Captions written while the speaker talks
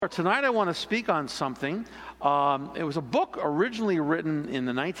Tonight I want to speak on something. It was a book originally written in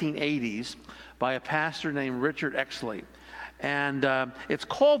the 1980s by a pastor named Richard Exley. And it's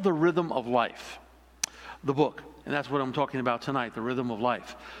called The Rhythm of Life, the book. And that's what I'm talking about tonight, The Rhythm of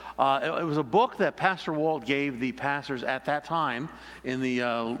Life. It was a book that Pastor Walt gave the pastors at that time in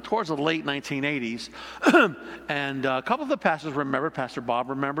the towards the late 1980s. And a couple of the pastors remembered. Pastor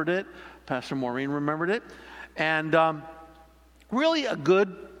Bob remembered it. Pastor Maureen remembered it. And really a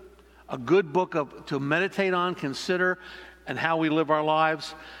good book to meditate on, consider, and how we live our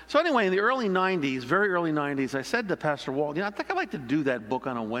lives. So anyway, in the early 90s, very early 90s, I said to Pastor Walt, I think I'd like to do that book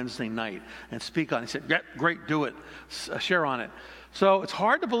on a Wednesday night and speak on it. He said, yeah, great, do it. Share on it. So it's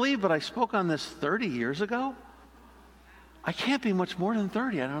hard to believe, but I spoke on this 30 years ago. I can't be much more than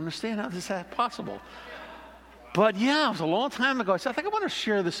 30. I don't understand how this is possible. But yeah, it was a long time ago. I said, I think I want to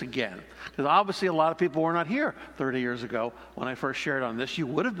share this again. Because obviously a lot of people were not here 30 years ago when I first shared on this. You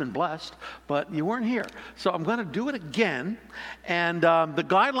would have been blessed, but you weren't here. So I'm going to do it again. And the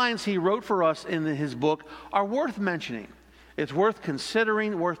guidelines he wrote for us in his book are worth mentioning. It's worth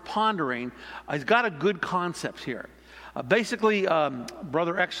considering, worth pondering. He's got a good concept here. Basically,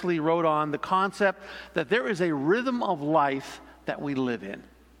 Brother Exley wrote on the concept that there is a rhythm of life that we live in.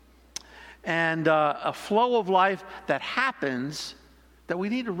 And a flow of life that happens that we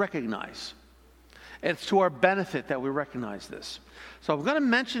need to recognize. It's to our benefit that we recognize this. So I'm going to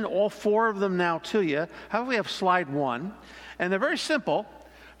mention all four of them now to you. How about we have slide one? And they're very simple.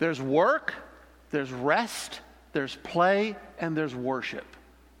 There's work, there's rest, there's play, and there's worship.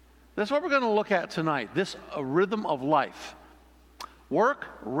 That's what we're going to look at tonight, this rhythm of life. Work,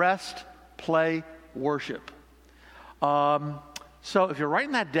 rest, play, worship. So if you're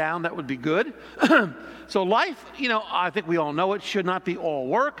writing that down, that would be good. So life, I think we all know it should not be all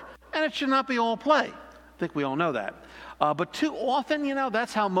work, and it should not be all play. I think we all know that. But too often,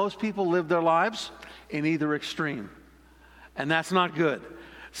 that's how most people live their lives, in either extreme. And that's not good.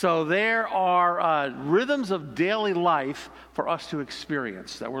 So there are rhythms of daily life for us to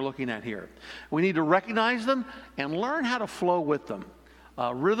experience that we're looking at here. We need to recognize them and learn how to flow with them.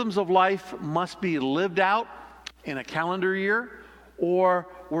 Rhythms of life must be lived out in a calendar year, or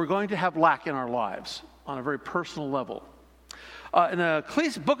we're going to have lack in our lives on a very personal level. In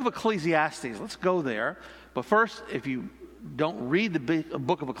the book of Ecclesiastes, let's go there. But first, if you don't read the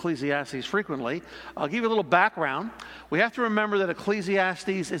book of Ecclesiastes frequently, I'll give you a little background. We have to remember that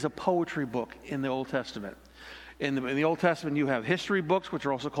Ecclesiastes is a poetry book in the Old Testament. In the Old Testament, you have history books, which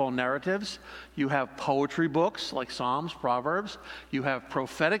are also called narratives. You have poetry books, like Psalms, Proverbs. You have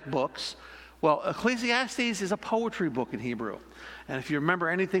prophetic books. Well, Ecclesiastes is a poetry book in Hebrew. And if you remember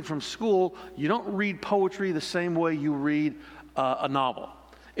anything from school, you don't read poetry the same way you read a novel.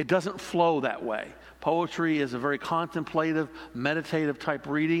 It doesn't flow that way. Poetry is a very contemplative, meditative type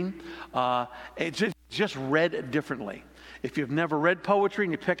reading. It's just read differently. If you've never read poetry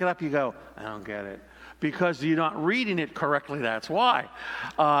and you pick it up, you go, I don't get it. Because you're not reading it correctly, that's why.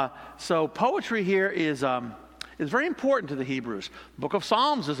 So poetry here is very important to the Hebrews. The book of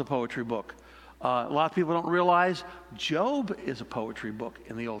Psalms is a poetry book. A lot of people don't realize Job is a poetry book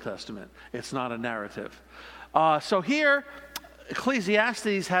in the Old Testament. It's not a narrative. So here,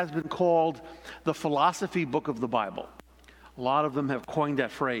 Ecclesiastes has been called the philosophy book of the Bible. A lot of them have coined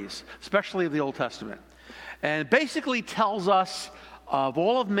that phrase, especially of the Old Testament. And it basically tells us of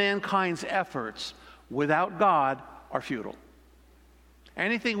all of mankind's efforts without God are futile.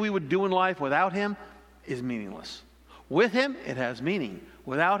 Anything we would do in life without Him is meaningless. With Him, it has meaning.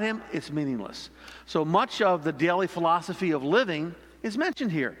 Without Him, it's meaningless. So much of the daily philosophy of living is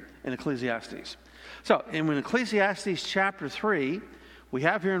mentioned here in Ecclesiastes. So in Ecclesiastes chapter 3, we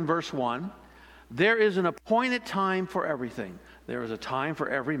have here in verse 1, there is an appointed time for everything. There is a time for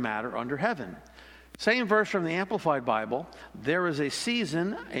every matter under heaven. Same verse from the Amplified Bible, there is a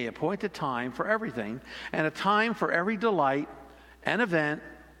season, an appointed time for everything, and a time for every delight, an event,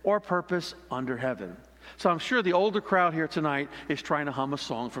 or purpose under heaven. So I'm sure the older crowd here tonight is trying to hum a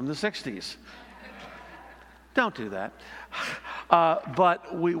song from the 60s. Don't do that. But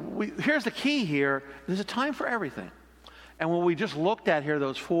here's the key here. There's a time for everything. And what we just looked at here,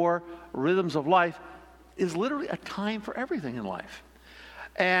 those four rhythms of life, is literally a time for everything in life.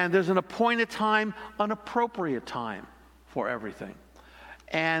 And there's an appointed time, an appropriate time for everything.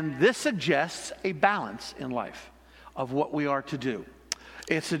 And this suggests a balance in life of what we are to do.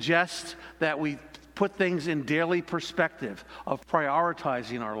 It suggests that we put things in daily perspective of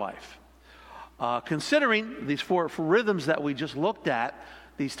prioritizing our life. Considering these four rhythms that we just looked at,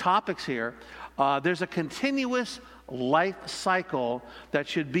 these topics here, there's a continuous life cycle that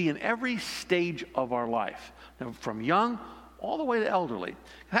should be in every stage of our life, from young all the way to elderly.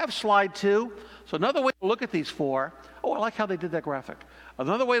 Have slide 2. So another way to look at these 4, I like how they did that graphic.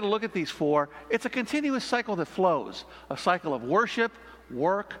 Another way to look at these 4, it's a continuous cycle that flows. A cycle of worship,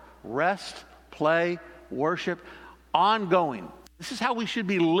 work, rest, play, worship, ongoing. This is how we should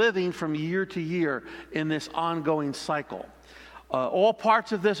be living from year to year in this ongoing cycle. All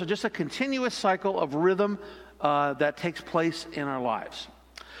parts of this are just a continuous cycle of rhythm that takes place in our lives.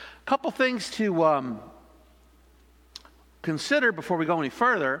 A couple things to consider before we go any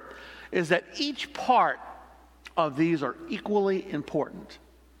further is that each part of these are equally important.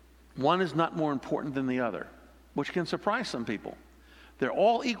 One is not more important than the other, which can surprise some people. They're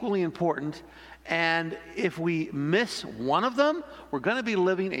all equally important, and if we miss one of them, we're going to be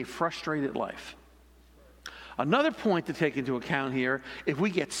living a frustrated life. Another point to take into account here, if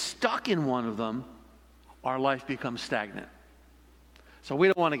we get stuck in one of them, our life becomes stagnant. So we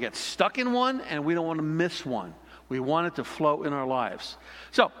don't want to get stuck in one, and we don't want to miss one. We want it to flow in our lives.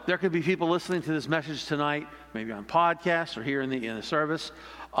 So there could be people listening to this message tonight, maybe on podcast or here in the service,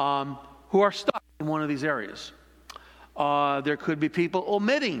 who are stuck in one of these areas. There could be people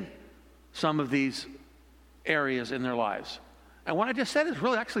omitting some of these areas in their lives. And what I just said is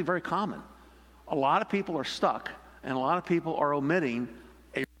really actually very common. A lot of people are stuck, and a lot of people are omitting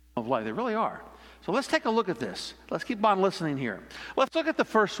a realm of life. They really are. So let's take a look at this. Let's keep on listening here. Let's look at the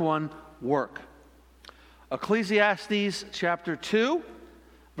first one, work. Ecclesiastes chapter 2,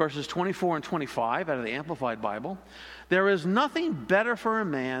 verses 24 and 25 out of the Amplified Bible. There is nothing better for a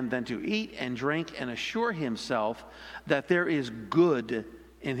man than to eat and drink and assure himself that there is good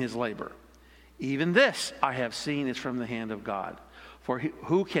in his labor. Even this I have seen is from the hand of God. For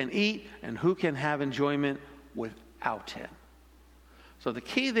who can eat and who can have enjoyment without him? So the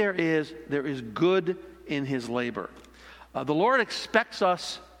key there is good in his labor. The Lord expects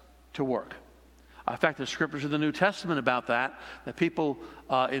us to work. In fact, there's scriptures in the New Testament about that people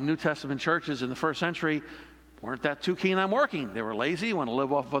in New Testament churches in the first century weren't that too keen on working. They were lazy, want to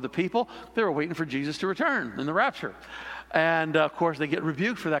live off of other people. They were waiting for Jesus to return in the rapture. And, of course, they get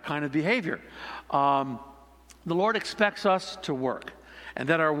rebuked for that kind of behavior. The Lord expects us to work, and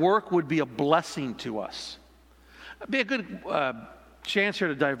that our work would be a blessing to us. It'd be a good chance here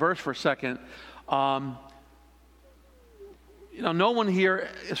to diverse for a second. No one here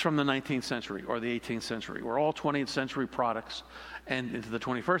is from the 19th century or the 18th century. We're all 20th century products and into the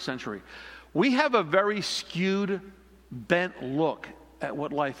 21st century. We have a very skewed, bent look at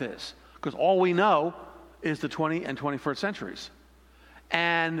what life is, because all we know is the 20th and 21st centuries.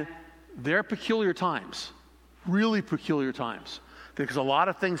 And they're peculiar times, really peculiar times, because a lot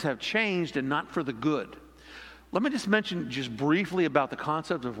of things have changed and not for the good. Let me just mention just briefly about the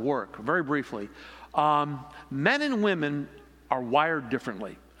concept of work, very briefly. Men and women are wired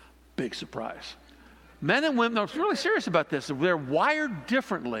differently. Big surprise. Men and women, I was really serious about this. They're wired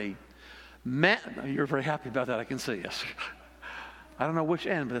differently. Men, you're very happy about that, I can see, yes. I don't know which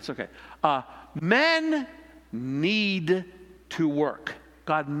end, but that's okay. Men need to work.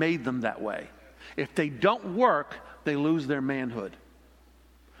 God made them that way. If they don't work, they lose their manhood.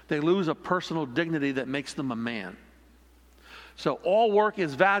 They lose a personal dignity that makes them a man. So all work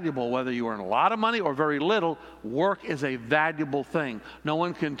is valuable, whether you earn a lot of money or very little. Work is a valuable thing. No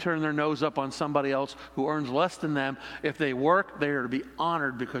one can turn their nose up on somebody else who earns less than them. If they work, they are to be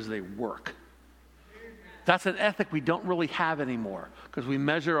honored because they work. That's an ethic we don't really have anymore, because we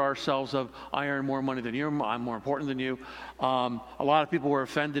measure ourselves of, I earn more money than you, I'm more important than you. A lot of people were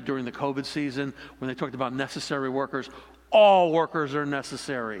offended during the COVID season when they talked about necessary workers. All workers are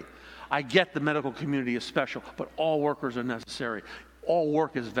necessary. I get the medical community is special, but all workers are necessary. All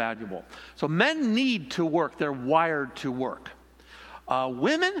work is valuable. So men need to work. They're wired to work.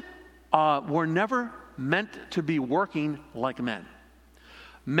 Women were never meant to be working like men.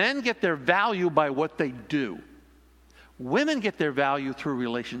 Men get their value by what they do. Women get their value through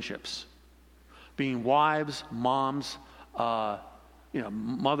relationships. Being wives, moms,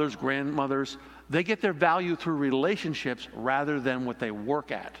 mothers, grandmothers. They get their value through relationships rather than what they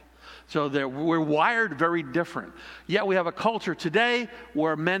work at. So we're wired very different. Yet we have a culture today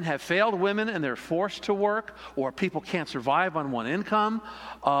where men have failed women and they're forced to work, or people can't survive on one income,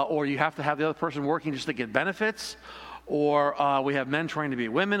 or you have to have the other person working just to get benefits, or we have men trying to be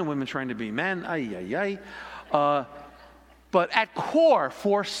women, women trying to be men. But at core,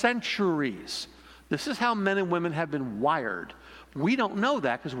 for centuries, this is how men and women have been wired. We don't know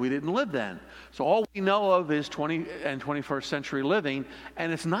that because we didn't live then. So all we know of is 20th and 21st century living,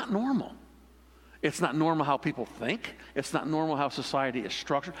 and it's not normal. It's not normal how people think. It's not normal how society is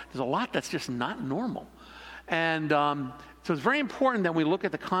structured. There's a lot that's just not normal. And so it's very important that we look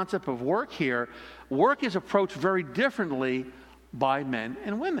at the concept of work here. Work is approached very differently by men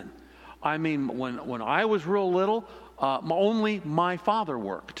and women. I mean, when I was real little, only my father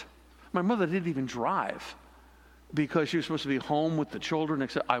worked. My mother didn't even drive because she was supposed to be home with the children,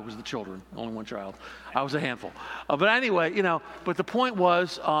 except I was the children, only one child. I was a handful. But anyway, but the point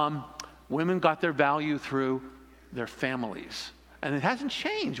was women got their value through their families. And it hasn't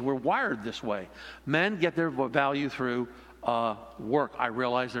changed. We're wired this way. Men get their value through work. I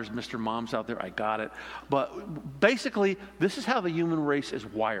realize there's Mr. Moms out there. I got it. But basically, this is how the human race is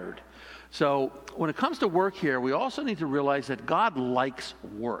wired. So when it comes to work here, we also need to realize that God likes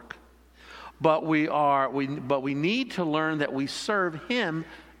work. But we need to learn that we serve Him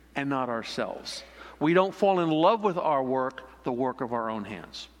and not ourselves. We don't fall in love with our work, the work of our own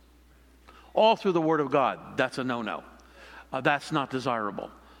hands. All through the Word of God, that's a no-no. That's not desirable.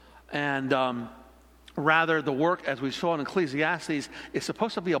 And rather, the work, as we saw in Ecclesiastes, is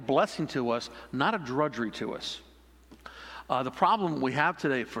supposed to be a blessing to us, not a drudgery to us. The problem we have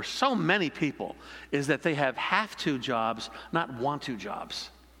today for so many people is that they have have-to jobs, not want-to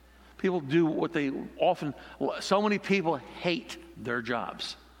jobs. People do what they often, so many people hate their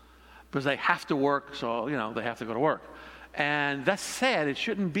jobs because they have to work, so, they have to go to work. And that's sad. It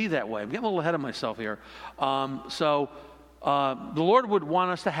shouldn't be that way. I'm getting a little ahead of myself here. The Lord would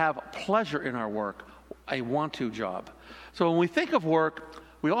want us to have pleasure in our work, a want-to job. So when we think of work,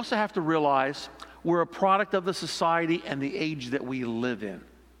 we also have to realize we're a product of the society and the age that we live in.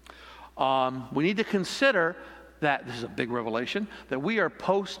 We need to consider that, this is a big revelation, that we are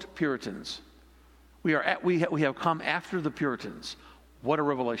post-Puritans. We have come after the Puritans. What a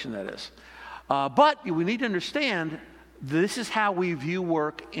revelation that is. But we need to understand this is how we view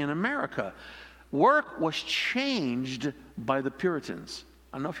work in America. Work was changed by the Puritans.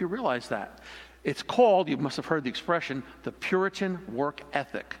 I don't know if you realize that. It's called, you must have heard the expression, the Puritan work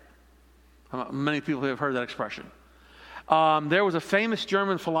ethic. Many people have heard that expression. There was a famous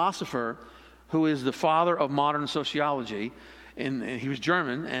German philosopher who is the father of modern sociology, and he was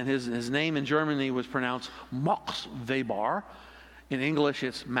German, and his name in Germany was pronounced Max Weber. In English,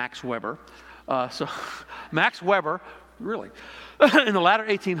 it's Max Weber. So Max Weber, really, in the latter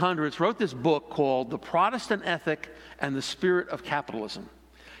 1800s, wrote this book called The Protestant Ethic and the Spirit of Capitalism.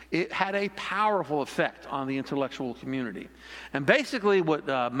 It had a powerful effect on the intellectual community. And basically what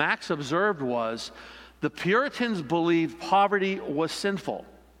Max observed was the Puritans believed poverty was sinful.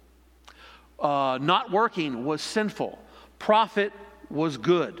 Not working was sinful. Profit was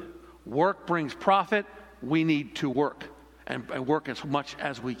good. Work brings profit. We need to work and work as much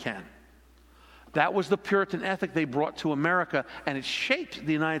as we can. That was the Puritan ethic they brought to America, and it shaped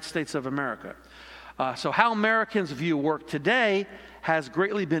the United States of America. So how Americans view work today has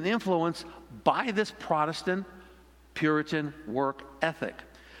greatly been influenced by this Protestant Puritan work ethic.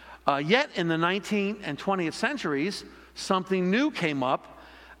 Yet in the 19th and 20th centuries, something new came up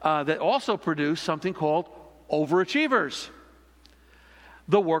that also produced something called overachievers,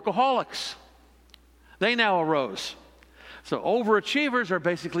 the workaholics. They now arose. So overachievers are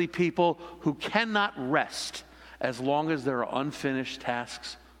basically people who cannot rest as long as there are unfinished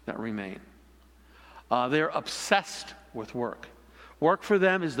tasks that remain. They're obsessed with work. Work for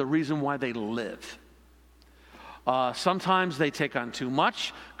them is the reason why they live. Sometimes they take on too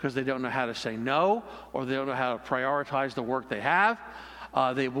much because they don't know how to say no, or they don't know how to prioritize the work they have.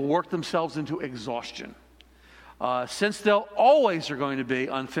 They will work themselves into exhaustion. Since there always are going to be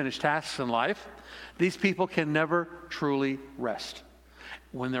unfinished tasks in life, these people can never truly rest.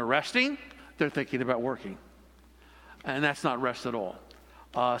 When they're resting, they're thinking about working. And that's not rest at all.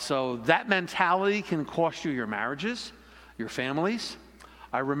 So that mentality can cost you your marriages, your families.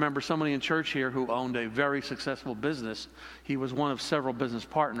 I remember somebody in church here who owned a very successful business. He was one of several business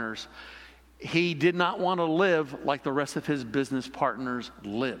partners. He did not want to live like the rest of his business partners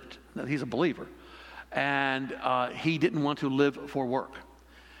lived. He's a believer. And he didn't want to live for work.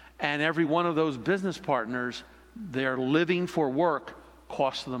 And every one of those business partners, their living for work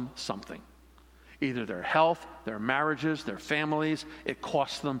cost them something. Either their health, their marriages, their families, it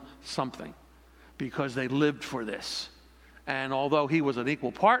cost them something because they lived for this. And although he was an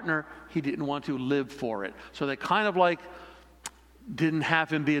equal partner, he didn't want to live for it. So they kind of like didn't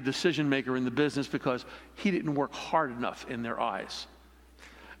have him be a decision maker in the business because he didn't work hard enough in their eyes.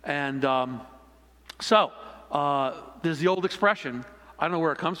 And there's the old expression, I don't know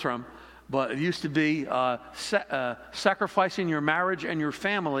where it comes from, but it used to be sacrificing your marriage and your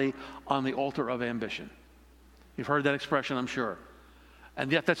family on the altar of ambition. You've heard that expression, I'm sure.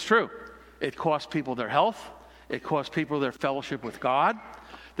 And yet that's true. It costs people their health. It costs people their fellowship with God.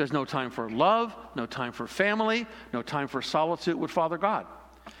 There's no time for love, no time for family, no time for solitude with Father God.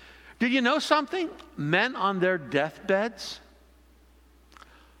 Did you know something? Men on their deathbeds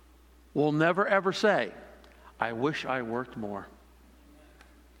will never ever say, I wish I worked more.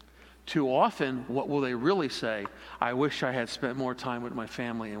 Too often, what will they really say? I wish I had spent more time with my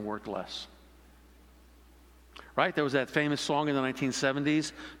family and worked less. Right? There was that famous song in the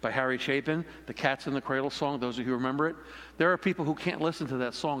 1970s by Harry Chapin, the Cats in the Cradle song, those of you who remember it. There are people who can't listen to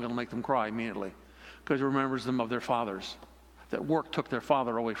that song. It'll make them cry immediately because it remembers them of their fathers. That work took their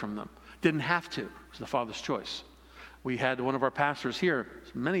father away from them. Didn't have to. It was the father's choice. We had one of our pastors here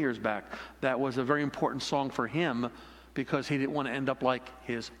many years back. That was a very important song for him because he didn't want to end up like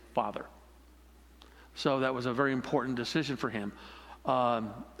his father. So that was a very important decision for him.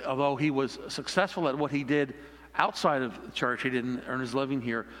 Although he was successful at what he did outside of the church, he didn't earn his living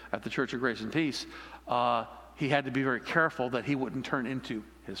here at the Church of Grace and Peace. He had to be very careful that he wouldn't turn into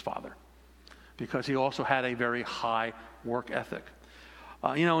his father because he also had a very high work ethic.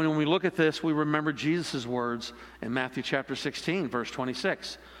 And when we look at this, we remember Jesus' words in Matthew chapter 16, verse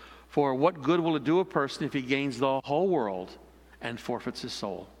 26. For what good will it do a person if he gains the whole world and forfeits his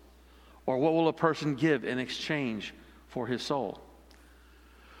soul? Or what will a person give in exchange for his soul?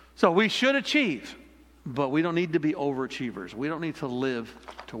 So we should achieve, but we don't need to be overachievers. We don't need to live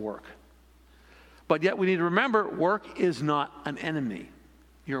to work. But yet we need to remember, work is not an enemy.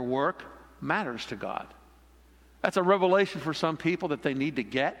 Your work matters to God. That's a revelation for some people that they need to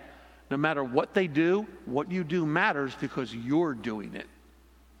get. No matter what they do, what you do matters because you're doing it.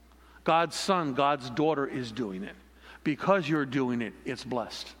 God's son, God's daughter is doing it. Because you're doing it, it's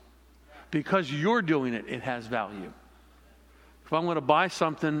blessed. Because you're doing it, it has value. If I'm going to buy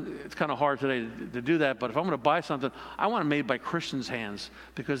something, it's kind of hard today to do that, but if I'm going to buy something, I want it made by Christians' hands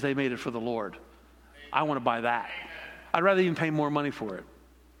because they made it for the Lord. I want to buy that. I'd rather even pay more money for it.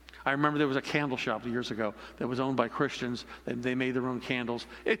 I remember there was a candle shop years ago that was owned by Christians. They made their own candles.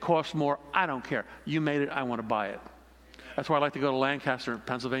 It costs more. I don't care. You made it. I want to buy it. That's why I like to go to Lancaster,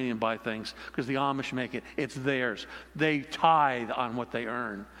 Pennsylvania and buy things because the Amish make it. It's theirs. They tithe on what they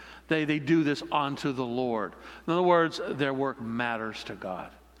earn. They do this unto the Lord. In other words, their work matters to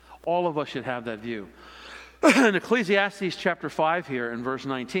God. All of us should have that view. In Ecclesiastes chapter 5 here in verse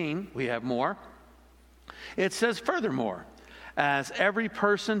 19, we have more. It says, furthermore, as every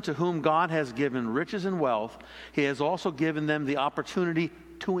person to whom God has given riches and wealth, he has also given them the opportunity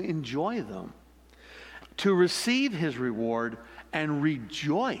to enjoy them, to receive his reward and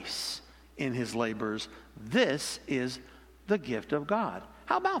rejoice in his labors. This is the gift of God.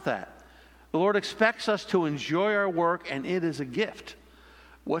 How about that? The Lord expects us to enjoy our work, and it is a gift.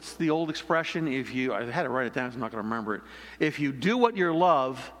 What's the old expression? I had to write it down, so I'm not going to remember it. If you do what you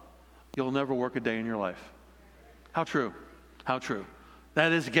love, you'll never work a day in your life. How true? How true.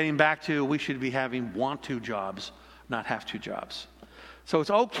 That is getting back to we should be having want-to jobs, not have-to jobs. So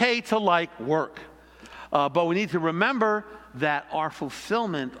it's okay to like work. But we need to remember that our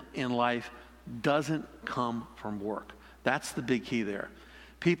fulfillment in life doesn't come from work. That's the big key there.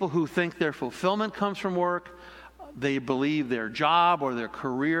 People who think their fulfillment comes from work, they believe their job or their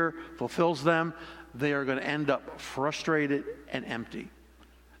career fulfills them, they are going to end up frustrated and empty,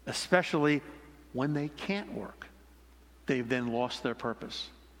 especially when they can't work. They've then lost their purpose.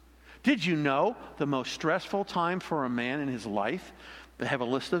 Did you know the most stressful time for a man in his life, they have a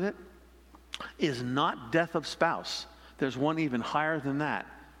list of it, is not death of spouse. There's one even higher than that,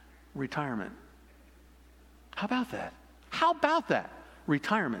 retirement. How about that? How about that?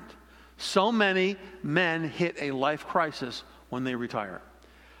 Retirement. So many men hit a life crisis when they retire.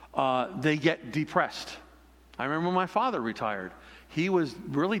 They get depressed. I remember when my father retired. He was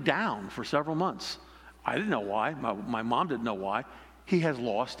really down for several months. I didn't know why. My mom didn't know why. He has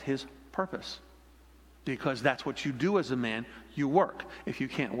lost his purpose. Because that's what you do as a man. You work. If you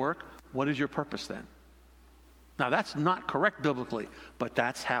can't work, what is your purpose then? Now, that's not correct biblically, but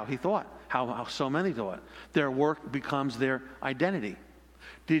that's how he thought, how so many thought. Their work becomes their identity.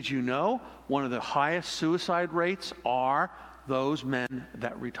 Did you know one of the highest suicide rates are those men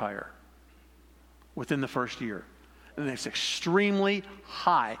that retire within the first year? And it's extremely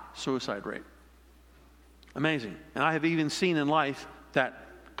high suicide rate. Amazing. And I have even seen in life that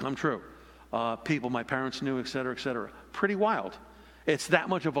come true. People my parents knew, et cetera, et cetera. Pretty wild. It's that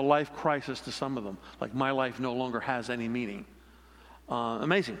much of a life crisis to some of them. Like my life no longer has any meaning.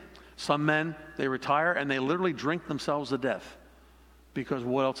 Amazing. Some men, they retire and they literally drink themselves to death. Because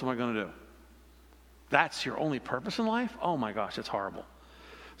what else am I going to do? That's your only purpose in life? Oh my gosh, it's horrible.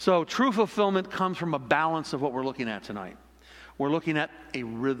 So true fulfillment comes from a balance of what we're looking at tonight. We're looking at a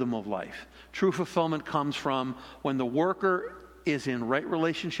rhythm of life. True fulfillment comes from when the worker is in right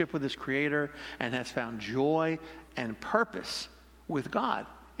relationship with his Creator and has found joy and purpose with God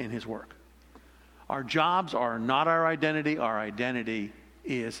in his work. Our jobs are not our identity. Our identity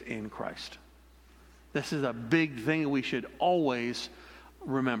is in Christ. This is a big thing we should always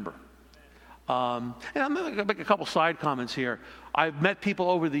remember. And I'm going to make a couple side comments here. I've met people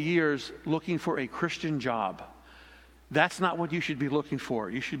over the years looking for a Christian job. That's not what you should be looking for.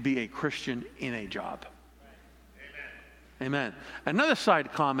 You should be a Christian in a job. Amen. Another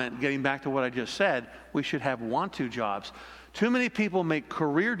side comment, getting back to what I just said, we should have want-to jobs. Too many people make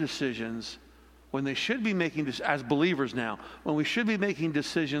career decisions when they should be making, as believers now, when we should be making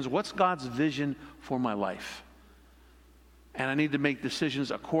decisions, what's God's vision for my life? And I need to make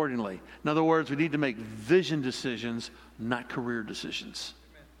decisions accordingly. In other words, we need to make vision decisions, not career decisions.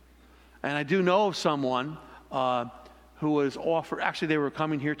 And I do know of someone who was offered, actually they were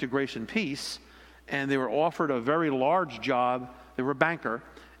coming here to Grace and Peace, and they were offered a very large job. They were a banker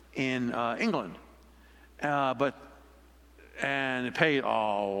in England. And it paid a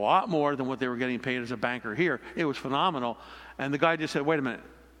lot more than what they were getting paid as a banker here. It was phenomenal. And the guy just said, wait a minute,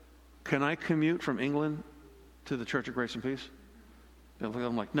 can I commute from England to the Church of Grace and Peace?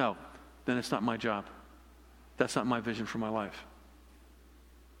 I'm like, no, then it's not my job. That's not my vision for my life.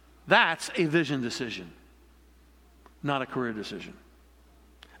 That's a vision decision, not a career decision.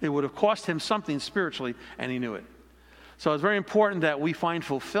 It would have cost him something spiritually, and he knew it. So it's very important that we find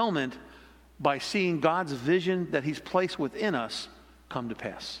fulfillment by seeing God's vision that he's placed within us come to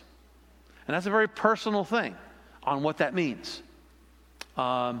pass. And that's a very personal thing on what that means.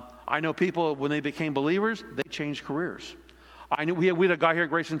 I know people, when they became believers, they changed careers. We had a guy here at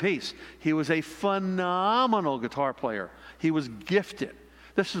Grace and Peace. He was a phenomenal guitar player. He was gifted.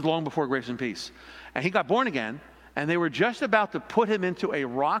 This is long before Grace and Peace. And he got born again, and they were just about to put him into a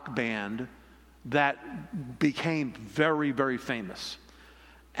rock band that became very, very famous.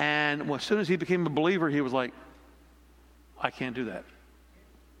 And as soon as he became a believer, he was like, I can't do that.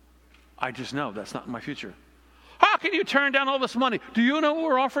 I just know that's not my future. How can you turn down all this money? Do you know what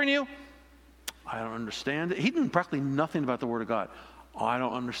we're offering you? I don't understand it. He knew practically nothing about the Word of God. I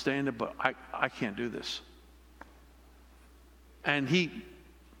don't understand it, but I can't do this. And he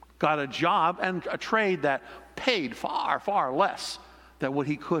got a job and a trade that paid far, far less than what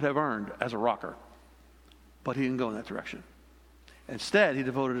he could have earned as a rocker. But he didn't go in that direction. Instead, he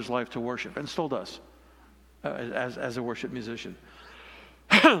devoted his life to worship, and still does, as a worship musician.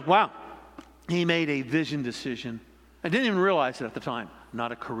 Wow. He made a vision decision. I didn't even realize it at the time.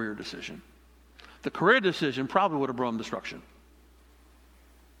 Not a career decision. The career decision probably would have brought him destruction.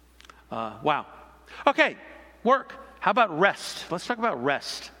 Wow. Okay, work. How about rest? Let's talk about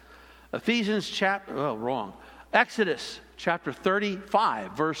rest. Exodus chapter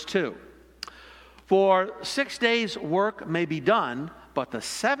 35, verse 2. For 6 days work may be done, but the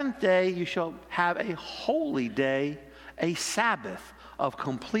seventh day you shall have a holy day, a Sabbath of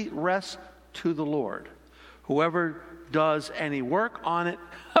complete rest to the Lord. Whoever does any work on it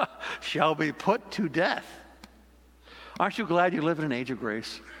shall be put to death. Aren't you glad you live in an age of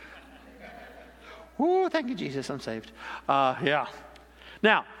grace? Ooh, thank you, Jesus, I'm saved. Yeah.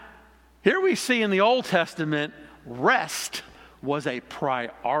 Now, here we see in the Old Testament, rest was a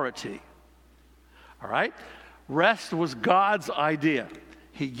priority. All right? Rest was God's idea.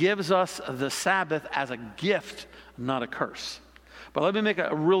 He gives us the Sabbath as a gift, not a curse. But let me make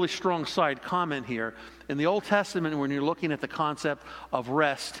a really strong side comment here. In the Old Testament, when you're looking at the concept of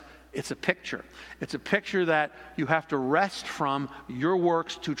rest, it's a picture. It's a picture that you have to rest from your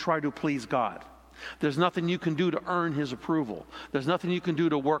works to try to please God. There's nothing you can do to earn his approval. There's nothing you can do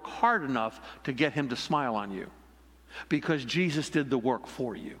to work hard enough to get him to smile on you. Because Jesus did the work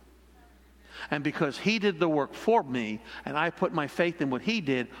for you. And because he did the work for me, and I put my faith in what he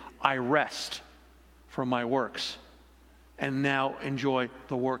did, I rest from my works and now enjoy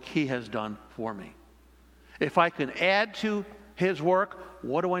the work he has done for me. If I can add to his work,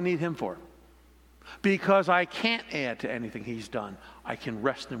 what do I need him for? Because I can't add to anything he's done. I can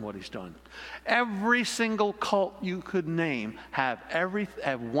rest in what he's done. Every single cult you could name have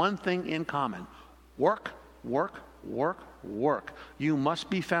one thing in common. Work, work, work, work. You must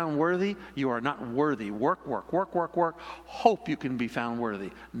be found worthy. You are not worthy. Work, work, work, work, work. Hope you can be found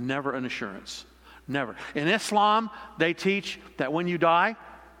worthy. Never an assurance. Never. In Islam, they teach that when you die,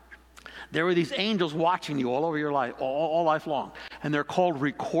 there are these angels watching you all over your life, all life long. And they're called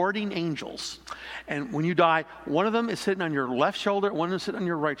recording angels. And when you die, one of them is sitting on your left shoulder, one of them is sitting on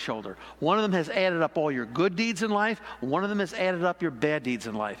your right shoulder. One of them has added up all your good deeds in life. One of them has added up your bad deeds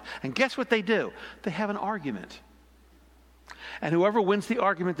in life. And guess what they do? They have an argument. And whoever wins the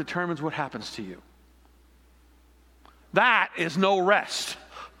argument determines what happens to you. That is no rest.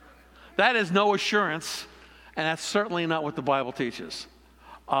 That is no assurance, and that's certainly not what the Bible teaches.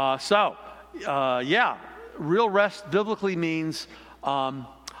 Real rest biblically means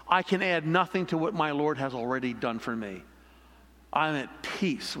I can add nothing to what my Lord has already done for me. I'm at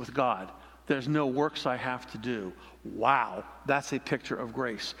peace with God. There's no works I have to do. Wow, that's a picture of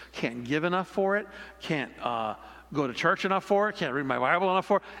grace. Can't give enough for it. Can't go to church enough for it. Can't read my Bible enough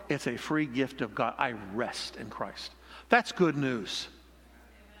for it. It's a free gift of God. I rest in Christ. That's good news.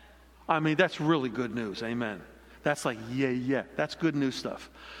 I mean, that's really good news. Amen. That's like, yeah. That's good news stuff.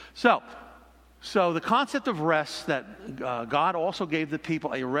 So the concept of rest, that God also gave the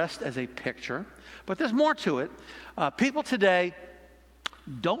people a rest as a picture, but there's more to it. People today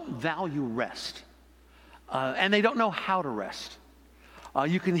don't value rest, and they don't know how to rest.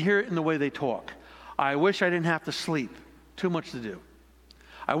 You can hear it in the way they talk. I wish I didn't have to sleep. Too much to do.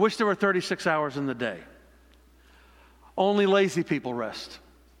 I wish there were 36 hours in the day. Only lazy people rest.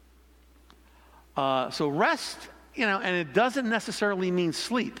 So rest, and it doesn't necessarily mean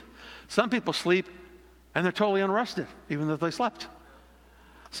sleep. Some people sleep and they're totally unrested, even though they slept.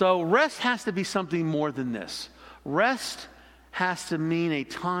 So rest has to be something more than this. Rest has to mean a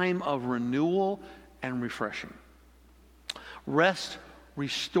time of renewal and refreshing. Rest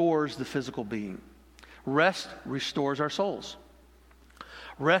restores the physical being. Rest restores our souls.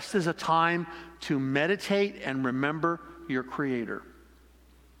 Rest is a time to meditate and remember your Creator.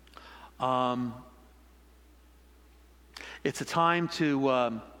 It's a time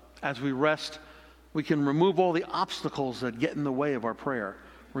to, as we rest, we can remove all the obstacles that get in the way of our prayer.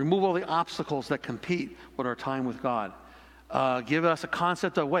 Remove all the obstacles that compete with our time with God. Give us a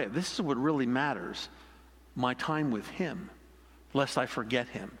concept of, wait, this is what really matters. My time with Him, lest I forget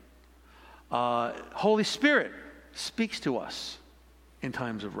Him. Holy Spirit speaks to us in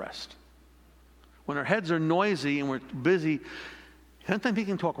times of rest. When our heads are noisy and we're busy, sometimes He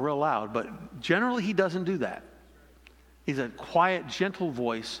can talk real loud, but generally He doesn't do that. He's a quiet, gentle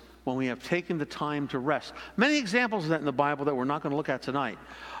voice when we have taken the time to rest. Many examples of that in the Bible that we're not going to look at tonight.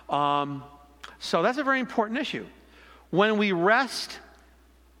 So that's a very important issue. When we rest,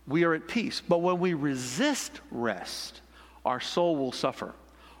 we are at peace. But when we resist rest, our soul will suffer.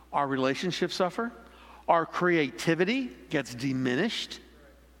 Our relationships suffer. Our creativity gets diminished.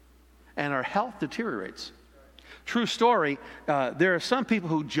 And our health deteriorates. True story, there are some people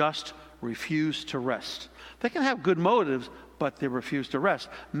who just refuse to rest. They can have good motives, but they refuse to rest.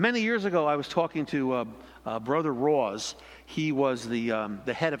 Many years ago, I was talking to Brother Rawes. He was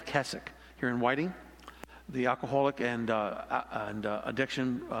the head of Keswick here in Whiting, the alcoholic and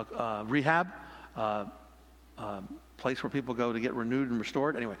addiction rehab place where people go to get renewed and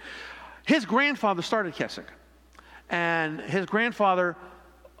restored. Anyway, his grandfather started Keswick, and his grandfather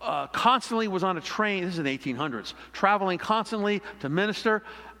constantly was on a train. This is in the 1800s, traveling constantly to minister,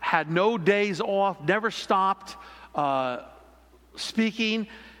 had no days off, never stopped speaking,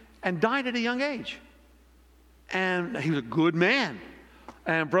 and died at a young age. And he was a good man.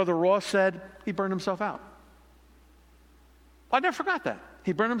 And Brother Ross said he burned himself out. I never forgot that.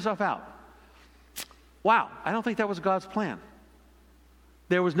 He burned himself out. Wow, I don't think that was God's plan.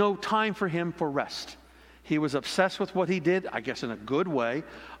 There was no time for him for rest. He was obsessed with what he did, I guess in a good way.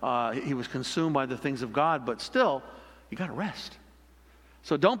 He was consumed by the things of God, but still, you got to rest.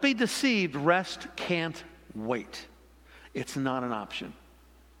 So don't be deceived. Rest can't wait. It's not an option.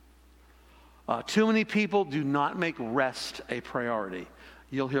 Too many people do not make rest a priority.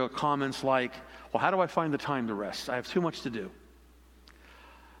 You'll hear comments like, well, how do I find the time to rest? I have too much to do.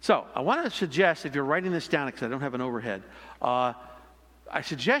 So I want to suggest, if you're writing this down, because I don't have an overhead, I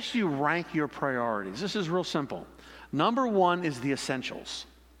suggest you rank your priorities. This is real simple. Number one is the essentials.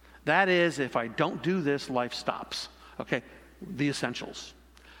 That is, if I don't do this, life stops. Okay, the essentials.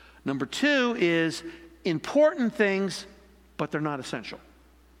 Number two is important things, but they're not essential.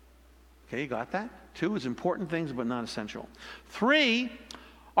 Okay, you got that? Two is important things, but not essential. Three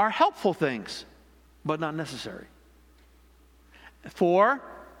are helpful things, but not necessary. Four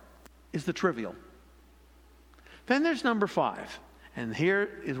is the trivial. Then there's number five. And here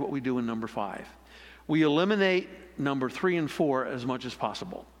is what we do in number five. We eliminate number 3 and 4 as much as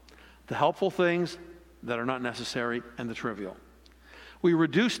possible. The helpful things that are not necessary and the trivial. We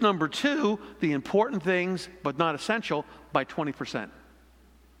reduce number 2, the important things but not essential, by 20%.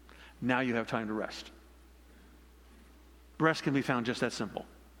 Now you have time to rest. Rest can be found just that simple.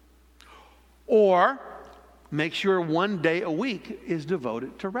 Or make sure 1 day a week is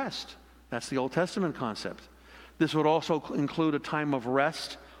devoted to rest. That's the Old Testament concept. This would also include a time of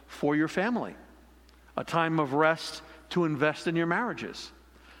rest for your family, a time of rest to invest in your marriages.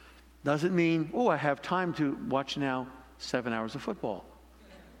 Doesn't mean, oh, I have time to watch now 7 hours of football.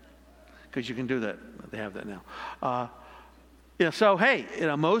 Because you can do that. They have that now. So, hey,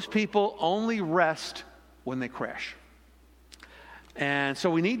 most people only rest when they crash. And so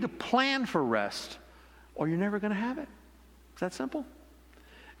we need to plan for rest, or you're never going to have it. It's that simple.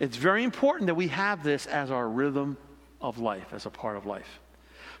 It's very important that we have this as our rhythm of life, as a part of life.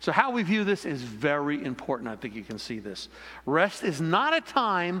 So how we view this is very important. I think you can see this. Rest is not a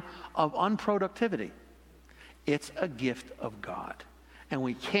time of unproductivity. It's a gift of God, and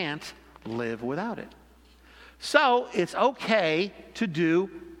we can't live without it. So it's okay to do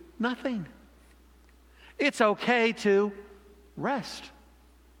nothing. It's okay to rest.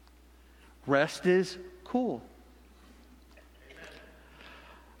 Rest is cool.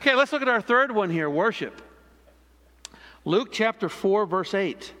 Okay, let's look at our third one here, worship. Luke chapter 4, verse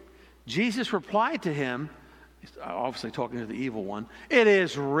 8. Jesus replied to him, obviously talking to the evil one, "It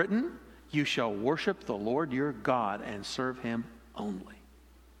is written, you shall worship the Lord your God and serve him only."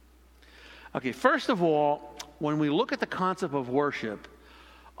 Okay, first of all, when we look at the concept of worship,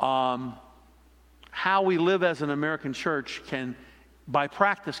 how we live as an American church by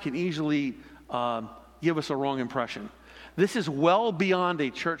practice, can easily give us a wrong impression. This is well beyond a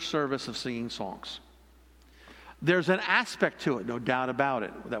church service of singing songs. There's an aspect to it, no doubt about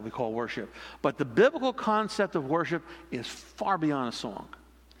it, that we call worship. But the biblical concept of worship is far beyond a song.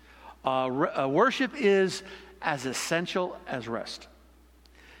 Worship is as essential as rest.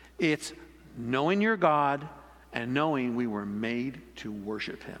 It's knowing your God and knowing we were made to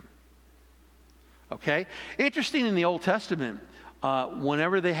worship him. Okay? Interesting, in the Old Testament,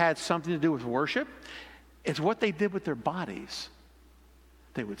 whenever they had something to do with worship, it's what they did with their bodies.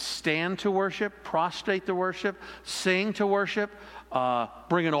 They would stand to worship, prostrate to worship, sing to worship,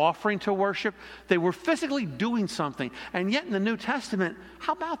 bring an offering to worship. They were physically doing something. And yet in the New Testament,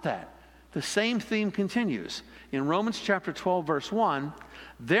 how about that? The same theme continues. In Romans chapter 12, verse 1,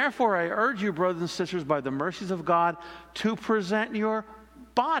 "Therefore I urge you, brothers and sisters, by the mercies of God, to present your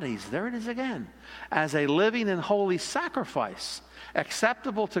bodies," there it is again, "as a living and holy sacrifice,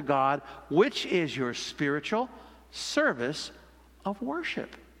 acceptable to God, which is your spiritual service of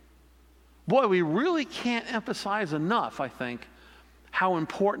worship." Boy, we really can't emphasize enough, I think, how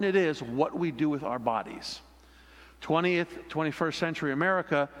important it is what we do with our bodies. 20th, 21st century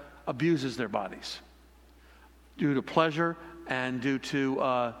America abuses their bodies due to pleasure and due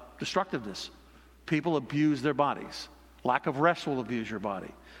to destructiveness. People abuse their bodies. Lack of rest will abuse your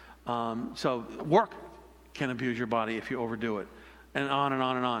body. So work can abuse your body if you overdo it, and on and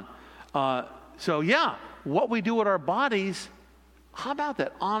on and on. So yeah, what we do with our bodies, how about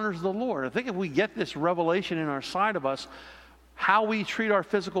that? Honors the Lord. I think if we get this revelation in our side of us, how we treat our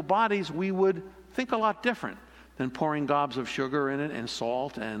physical bodies, we would think a lot different than pouring gobs of sugar in it and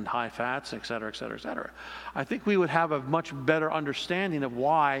salt and high fats, et cetera, et cetera, et cetera. I think we would have a much better understanding of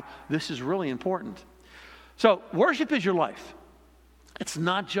why this is really important. So worship is your life. It's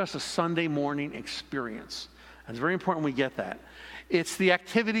not just a Sunday morning experience. It's very important we get that. It's the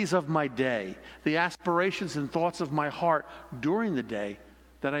activities of my day, the aspirations and thoughts of my heart during the day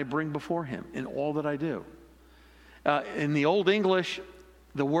that I bring before him in all that I do. In the Old English,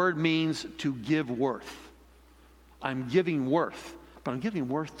 the word means to give worth. I'm giving worth, but I'm giving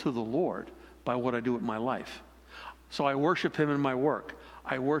worth to the Lord by what I do with my life. So I worship him in my work.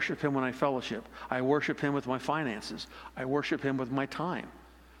 I worship him when I fellowship. I worship him with my finances. I worship him with my time.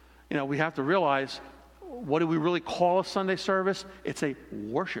 We have to realize, what do we really call a Sunday service? It's a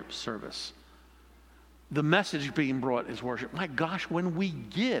worship service. The message being brought is worship. My gosh, when we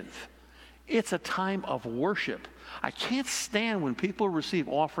give, it's a time of worship. I can't stand when people receive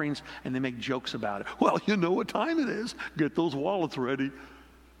offerings and they make jokes about it. Well, you know what time it is. Get those wallets ready.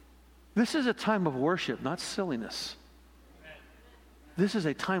 This is a time of worship, not silliness. This is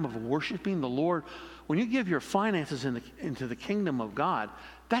a time of worshiping the Lord. When you give your finances into the kingdom of God,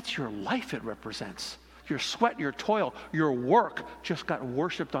 that's your life it represents. Your sweat, your toil, your work just got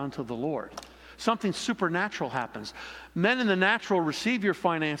worshiped unto the Lord. Something supernatural happens. Men in the natural receive your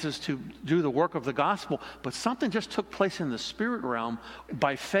finances to do the work of the gospel, but something just took place in the spirit realm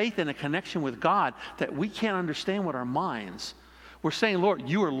by faith and a connection with God that we can't understand with our minds. We're saying, Lord,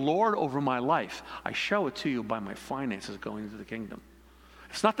 you are Lord over my life. I show it to you by my finances going into the kingdom.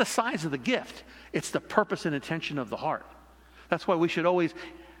 It's not the size of the gift. It's the purpose and intention of the heart. That's why we should always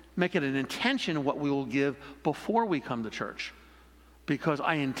make it an intention of what we will give before we come to church. Because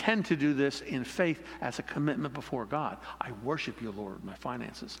I intend to do this in faith as a commitment before God. I worship you, Lord, with my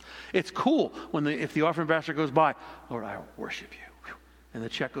finances. It's cool if the offering basket goes by, Lord, I worship you. And the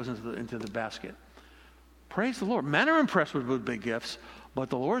check goes into the basket. Praise the Lord. Men are impressed with big gifts, but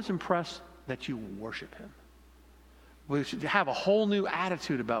the Lord's impressed that you worship him. We should have a whole new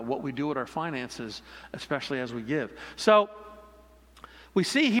attitude about what we do with our finances, especially as we give. So we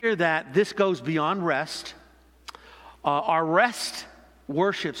see here that this goes beyond rest. Our rest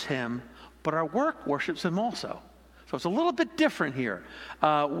worships him, but our work worships him also. So it's a little bit different here.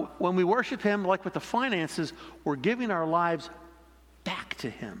 When we worship him, like with the finances, we're giving our lives back to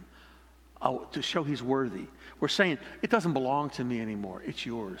him to show he's worthy. We're saying, it doesn't belong to me anymore. It's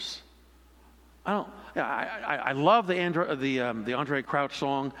yours. I love the Andre Crouch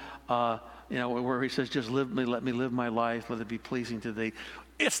song, where he says, just let me live my life, let it be pleasing to thee.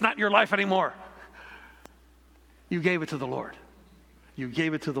 It's not your life anymore. You gave it to the Lord. You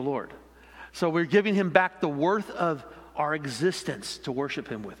gave it to the Lord. So we're giving him back the worth of our existence to worship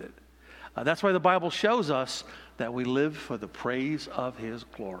him with it. That's why the Bible shows us that we live for the praise of his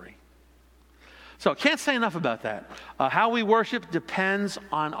glory. So can't say enough about that. How we worship depends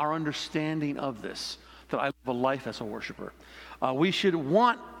on our understanding of this, that I live a life as a worshiper. We should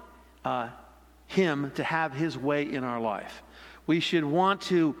want him to have his way in our life. We should want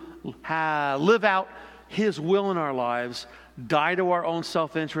to live out his will in our lives, die to our own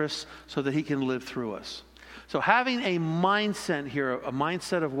self-interests so that he can live through us. So having a mindset here, a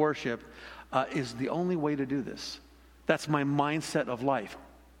mindset of worship, is the only way to do this. That's my mindset of life.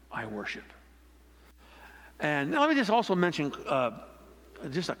 I worship. And let me just also mention,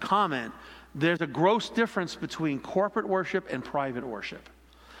 just a comment, there's a gross difference between corporate worship and private worship.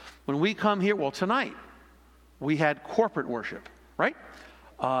 When we come here, well, tonight, we had corporate worship, right?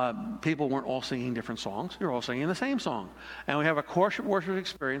 People weren't all singing different songs. You're all singing the same song. And we have a corporate worship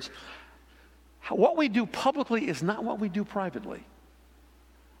experience. What we do publicly is not what we do privately.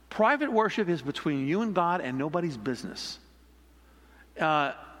 Private worship is between you and God and nobody's business.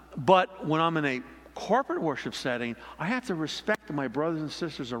 But when I'm in a corporate worship setting, I have to respect my brothers and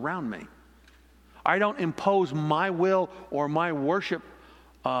sisters around me. I don't impose my will or my worship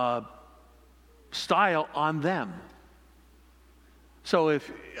style on them. So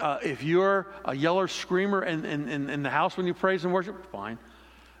if you're a yeller screamer in the house when you praise and worship, fine.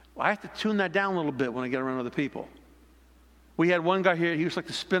 I have to tune that down a little bit when I get around other people. We had one guy here, he used to like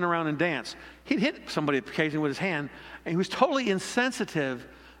to spin around and dance. He'd hit somebody occasionally with his hand, and he was totally insensitive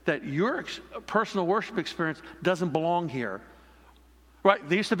that your personal worship experience doesn't belong here. Right?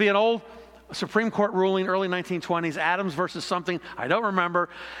 There used to be an old Supreme Court ruling, early 1920s, Adams versus something, I don't remember.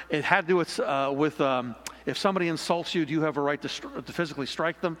 It had to do with if somebody insults you, do you have a right to physically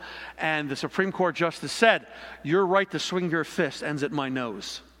strike them? And the Supreme Court justice said, your right to swing your fist ends at my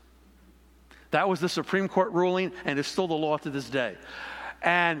nose. That was the Supreme Court ruling, and it's still the law to this day.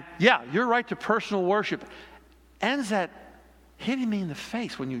 And yeah, your right to personal worship ends at hitting me in the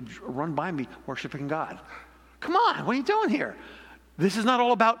face when you run by me worshiping God. Come on, what are you doing here? This is not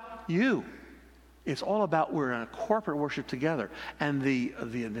all about you. It's all about we're in a corporate worship together. And the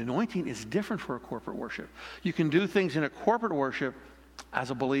anointing is different for a corporate worship. You can do things in a corporate worship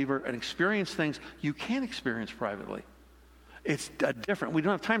as a believer and experience things you can't experience privately. It's different. We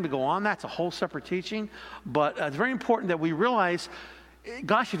don't have time to go on that. It's a whole separate teaching. But it's very important that we realize,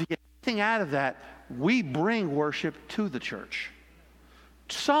 gosh, if you get anything out of that, we bring worship to the church.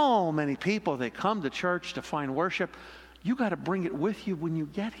 So many people, they come to church to find worship. You got to bring it with you when you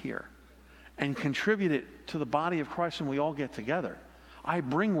get here and contribute it to the body of Christ when we all get together. I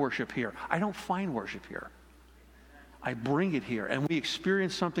bring worship here. I don't find worship here. I bring it here, and we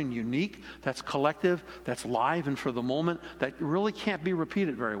experience something unique that's collective, that's live and for the moment, that really can't be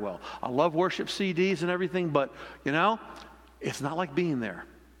repeated very well. I love worship CDs and everything, but, it's not like being there.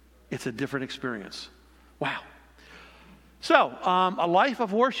 It's a different experience. Wow. So, a life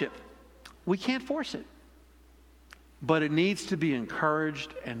of worship, we can't force it, but it needs to be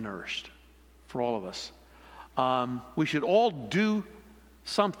encouraged and nourished for all of us. We should all do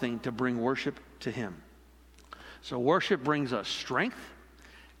something to bring worship to Him. So worship brings us strength,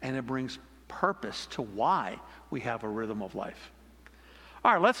 and it brings purpose to why we have a rhythm of life.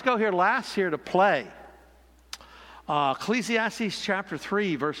 All right, let's go to play. Ecclesiastes chapter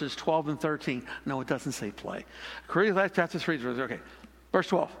 3, verses 12 and 13. No, it doesn't say play. Ecclesiastes chapter 3, okay. Verse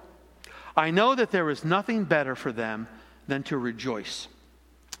 12. I know that there is nothing better for them than to rejoice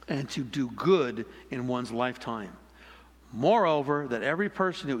and to do good in one's lifetime. Moreover, that every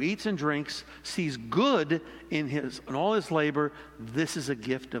person who eats and drinks sees good in all his labor. This is a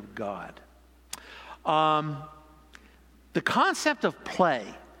gift of God. The concept of play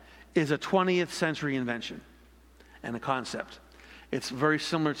is a 20th century invention and a concept. It's very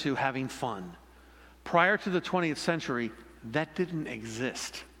similar to having fun. Prior to the 20th century, that didn't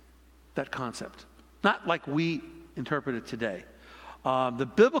exist, that concept. Not like we interpret it today. The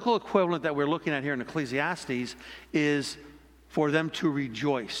biblical equivalent that we're looking at here in Ecclesiastes is for them to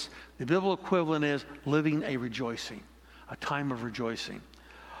rejoice. The biblical equivalent is living a rejoicing, a time of rejoicing.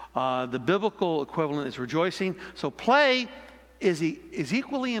 The biblical equivalent is rejoicing. So play is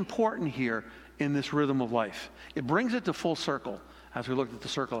equally important here in this rhythm of life. It brings it to full circle as we looked at the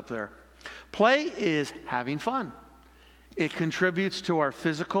circle up there. Play is having fun. It contributes to our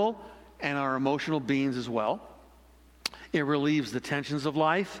physical and our emotional beings as well. It relieves the tensions of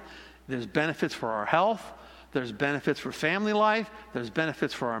life. There's benefits for our health. There's benefits for family life. There's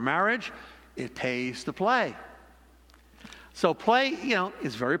benefits for our marriage. It pays to play. So play,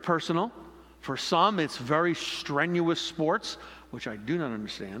 is very personal. For some, it's very strenuous sports, which I do not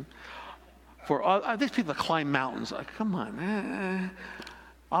understand. For these people that climb mountains, come on,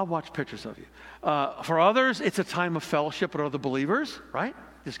 I'll watch pictures of you. For others, it's a time of fellowship with other believers, right?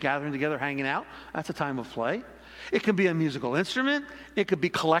 Just gathering together, hanging out. That's a time of play. It can be a musical instrument. It could be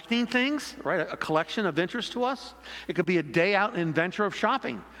collecting things, right? A collection of interest to us. It could be a day out in venture of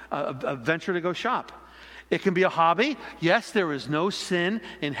shopping, a venture to go shop. It can be a hobby. Yes, there is no sin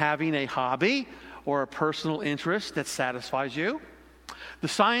in having a hobby or a personal interest that satisfies you. The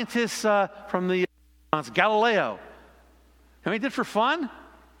scientists from the Galileo, you know what he did for fun?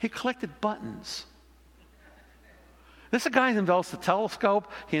 He collected buttons. This is a guy who invents the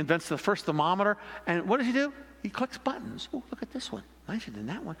telescope. He invents the first thermometer. And what does he do? He collects buttons. Oh, look at this one. Nicer than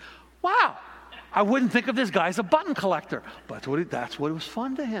that one. Wow. I wouldn't think of this guy as a button collector. But that's what was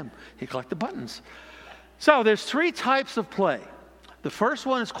fun to him. He collected buttons. So there's 3 types of play. The first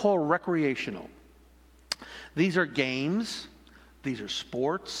one is called recreational. These are games. These are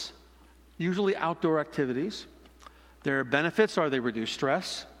sports, usually outdoor activities. Their benefits are they reduce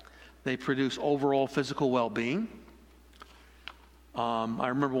stress. They produce overall physical well-being. I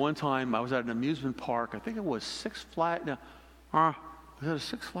remember one time I was at an amusement park. I think it was Six Flags. No, was it a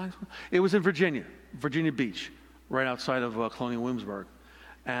Six Flags? It was in Virginia Beach, right outside of Colonial Williamsburg.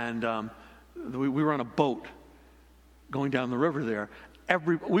 And we were on a boat going down the river there.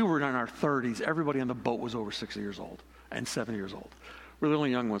 We were in our 30s. Everybody on the boat was over 60 years old and 7 years old. We're the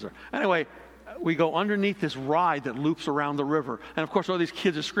only young ones there. Anyway, we go underneath this ride that loops around the river. And, of course, all these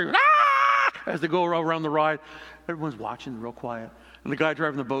kids are screaming, "Ah!" as they go around the ride. Everyone's watching real quiet. And the guy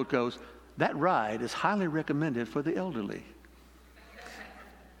driving the boat goes, "That ride is highly recommended for the elderly."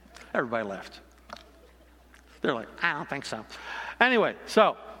 Everybody left. They're like, "I don't think so." Anyway,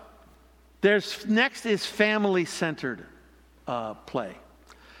 so next is family-centered play.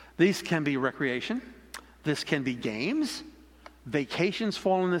 These can be recreation. This can be games. Vacations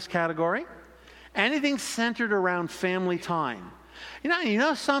fall in this category. Anything centered around family time. You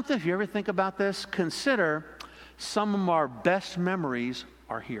know something? If you ever think about this, consider some of our best memories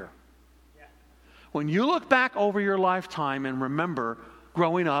are here. Yeah. When you look back over your lifetime and remember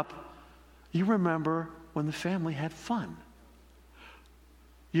growing up, you remember when the family had fun.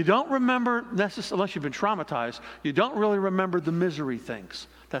 You don't remember necessarily, unless you've been traumatized, you don't really remember the misery things.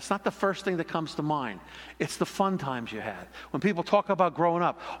 That's not the first thing that comes to mind. It's the fun times you had. When people talk about growing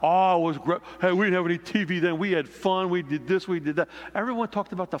up, it was great. Hey, we didn't have any TV then. We had fun. We did this, we did that. Everyone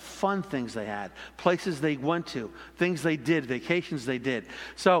talked about the fun things they had, places they went to, things they did, vacations they did.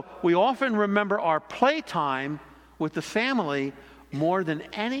 So we often remember our playtime with the family more than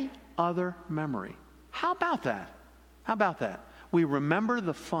any other memory. How about that? How about that? We remember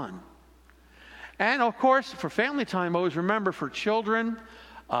the fun. And, of course, for family time, always remember for children,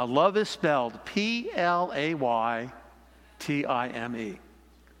 love is spelled Playtime.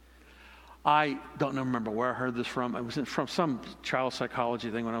 I don't remember where I heard this from. It was from some child psychology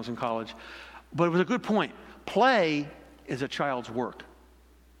thing when I was in college. But it was a good point. Play is a child's work.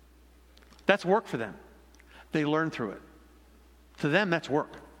 That's work for them. They learn through it. To them, that's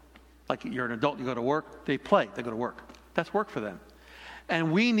work. Like you're an adult, you go to work. They play, they go to work. That's work for them.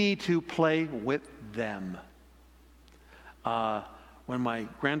 And we need to play with them. When my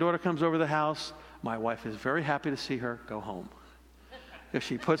granddaughter comes over the house, my wife is very happy to see her go home. If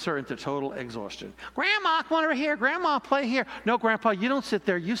she puts her into total exhaustion. "Grandma, come over here. Grandma, play here." "No, Grandpa, you don't sit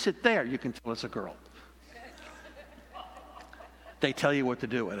there. You sit there." You can tell it's a girl. They tell you what to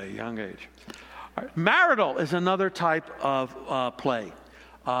do at a young age. All right. Marital is another type of play.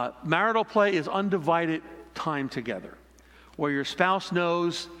 Marital play is undivided time together, where your spouse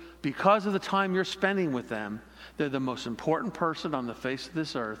knows because of the time you're spending with them, they're the most important person on the face of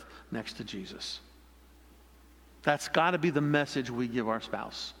this earth next to Jesus. That's got to be the message we give our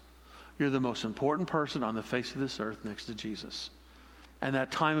spouse. You're the most important person on the face of this earth next to Jesus. And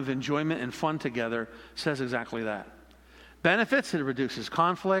that time of enjoyment and fun together says exactly that. Benefits, it reduces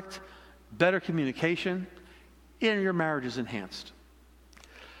conflict, better communication, and your marriage is enhanced.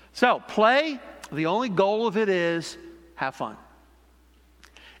 So play, the only goal of it is have fun.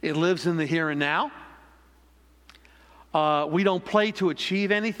 It lives in the here and now. We don't play to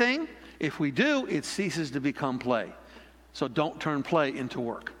achieve anything. If we do, it ceases to become play. So don't turn play into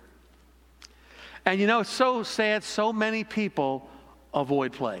work. And you know, it's so sad, so many people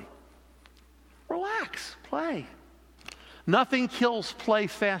avoid play. Relax, play. Nothing kills play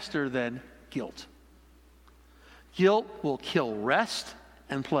faster than guilt. Guilt will kill rest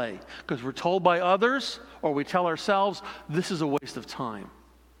and play because we're told by others or we tell ourselves this is a waste of time.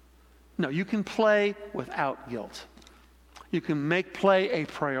 No, you can play without guilt. You can make play a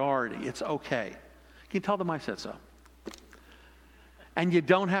priority. It's okay. You can tell them I said so. And you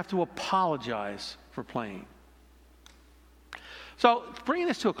don't have to apologize for playing. So, bringing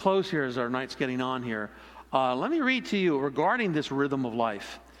this to a close here as our night's getting on here, let me read to you regarding this rhythm of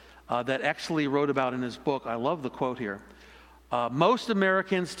life that Exley wrote about in his book. I love the quote here. Most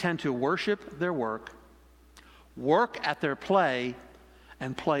Americans tend to worship their work at their play,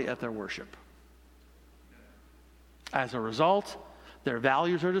 and play at their worship. As a result, their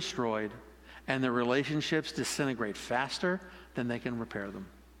values are destroyed, and their relationships disintegrate faster than they can repair them.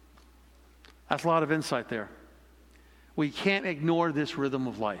 That's a lot of insight there. We can't ignore this rhythm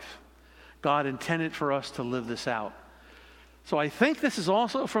of life. God intended for us to live this out. So I think this is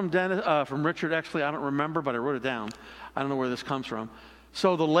also from Richard Exley. I don't remember, but I wrote it down. I don't know where this comes from.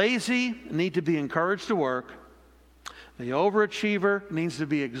 So the lazy need to be encouraged to work. The overachiever needs to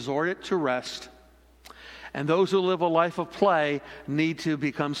be exhorted to rest. And those who live a life of play need to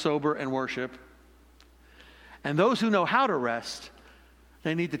become sober and worship. And those who know how to rest,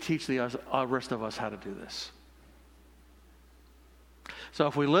 they need to teach the rest of us how to do this. So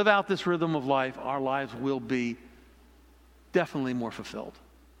if we live out this rhythm of life, our lives will be definitely more fulfilled.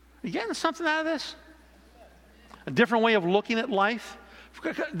 Are you getting something out of this? A different way of looking at life.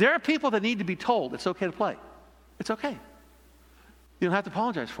 There are people that need to be told it's okay to play. It's okay. You don't have to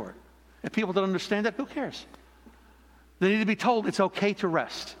apologize for it. If people don't understand that, who cares? They need to be told it's okay to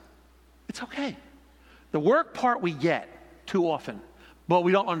rest. It's okay. The work part we get too often, but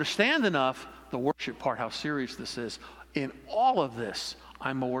we don't understand enough the worship part, how serious this is. In all of this,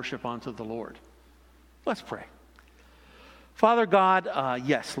 I'm a worship unto the Lord. Let's pray. Father God,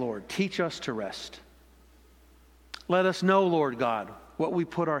 yes, Lord, teach us to rest. Let us know, Lord God, what we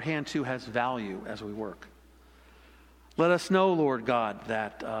put our hand to has value as we work. Let us know, Lord God,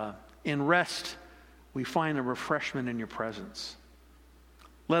 that in rest we find a refreshment in your presence.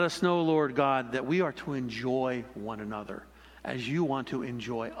 Let us know, Lord God, that we are to enjoy one another as you want to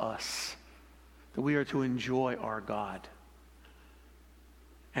enjoy us. That we are to enjoy our God.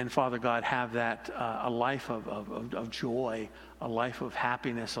 And Father God, have that a life of joy, a life of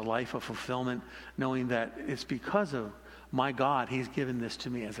happiness, a life of fulfillment, knowing that it's because of my God, he's given this to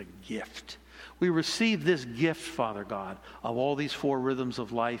me as a gift. We receive this gift, Father God, of all these four rhythms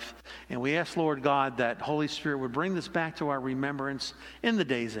of life. And we ask, Lord God, that Holy Spirit would bring this back to our remembrance in the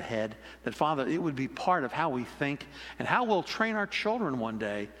days ahead. That, Father, it would be part of how we think and how we'll train our children one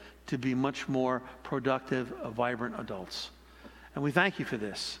day to be much more productive, vibrant adults. And we thank you for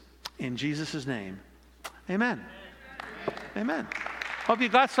this. In Jesus' name, amen. Amen. Hope you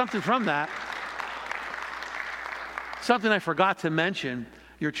got something from that. Something I forgot to mention,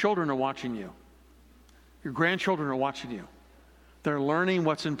 your children are watching you. Your grandchildren are watching you. They're learning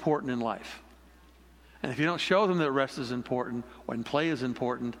what's important in life. And if you don't show them that rest is important, when play is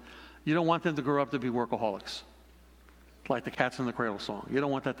important, you don't want them to grow up to be workaholics. Like the Cats in the Cradle song. You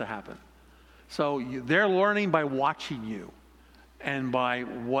don't want that to happen. So they're learning by watching you and by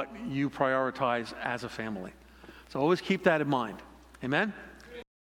what you prioritize as a family. So always keep that in mind. Amen?